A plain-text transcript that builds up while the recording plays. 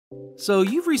So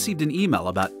you've received an email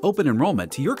about open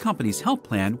enrollment to your company's health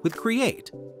plan with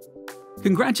Create.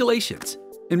 Congratulations!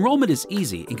 Enrollment is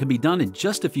easy and can be done in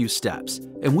just a few steps,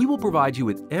 and we will provide you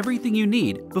with everything you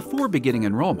need before beginning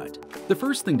enrollment. The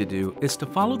first thing to do is to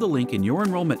follow the link in your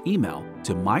enrollment email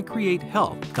to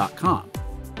mycreatehealth.com.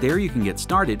 There you can get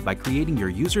started by creating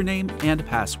your username and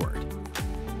password.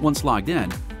 Once logged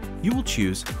in, you will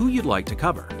choose who you'd like to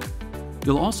cover.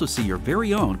 You'll also see your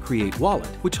very own Create wallet,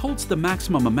 which holds the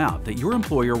maximum amount that your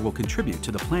employer will contribute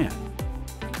to the plan.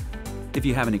 If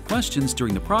you have any questions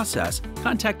during the process,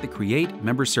 contact the Create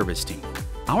Member Service Team.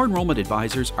 Our enrollment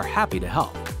advisors are happy to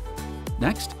help.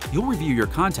 Next, you'll review your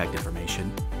contact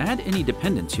information, add any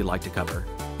dependents you'd like to cover,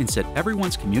 and set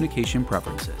everyone's communication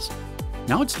preferences.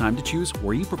 Now it's time to choose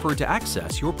where you prefer to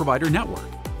access your provider network.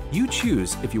 You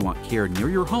choose if you want care near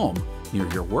your home, near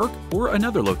your work, or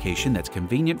another location that's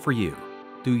convenient for you.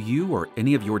 Do you or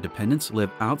any of your dependents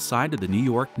live outside of the New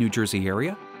York, New Jersey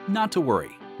area? Not to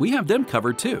worry, we have them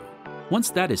covered too. Once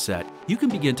that is set, you can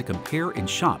begin to compare and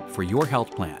shop for your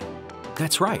health plan.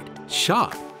 That's right,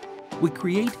 shop. With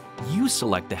Create, you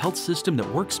select the health system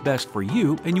that works best for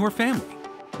you and your family.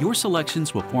 Your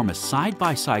selections will form a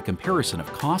side-by-side comparison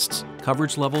of costs,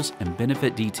 coverage levels, and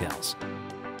benefit details.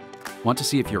 Want to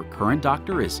see if your current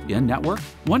doctor is in-network?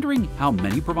 Wondering how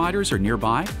many providers are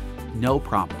nearby? No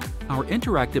problem. Our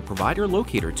interactive provider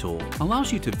locator tool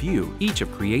allows you to view each of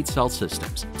Create's health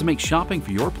systems to make shopping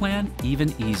for your plan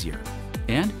even easier.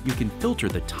 And you can filter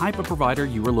the type of provider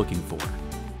you are looking for.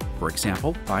 For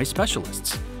example, by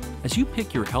specialists. As you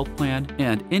pick your health plan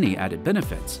and any added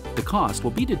benefits, the cost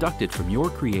will be deducted from your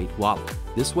Create wallet.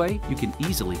 This way, you can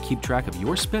easily keep track of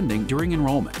your spending during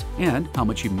enrollment and how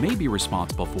much you may be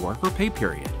responsible for per pay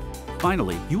period.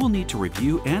 Finally, you will need to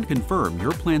review and confirm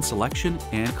your plan selection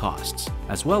and costs,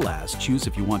 as well as choose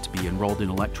if you want to be enrolled in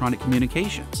electronic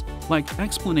communications, like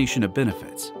Explanation of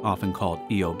Benefits, often called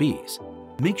EOBs.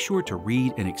 Make sure to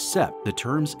read and accept the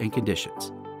terms and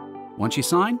conditions. Once you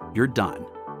sign, you're done.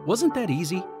 Wasn't that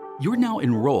easy? You're now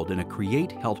enrolled in a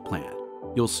Create health plan.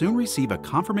 You'll soon receive a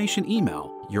confirmation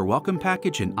email, your welcome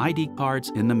package, and ID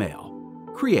cards in the mail.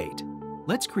 Create.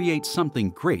 Let's create something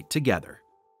great together.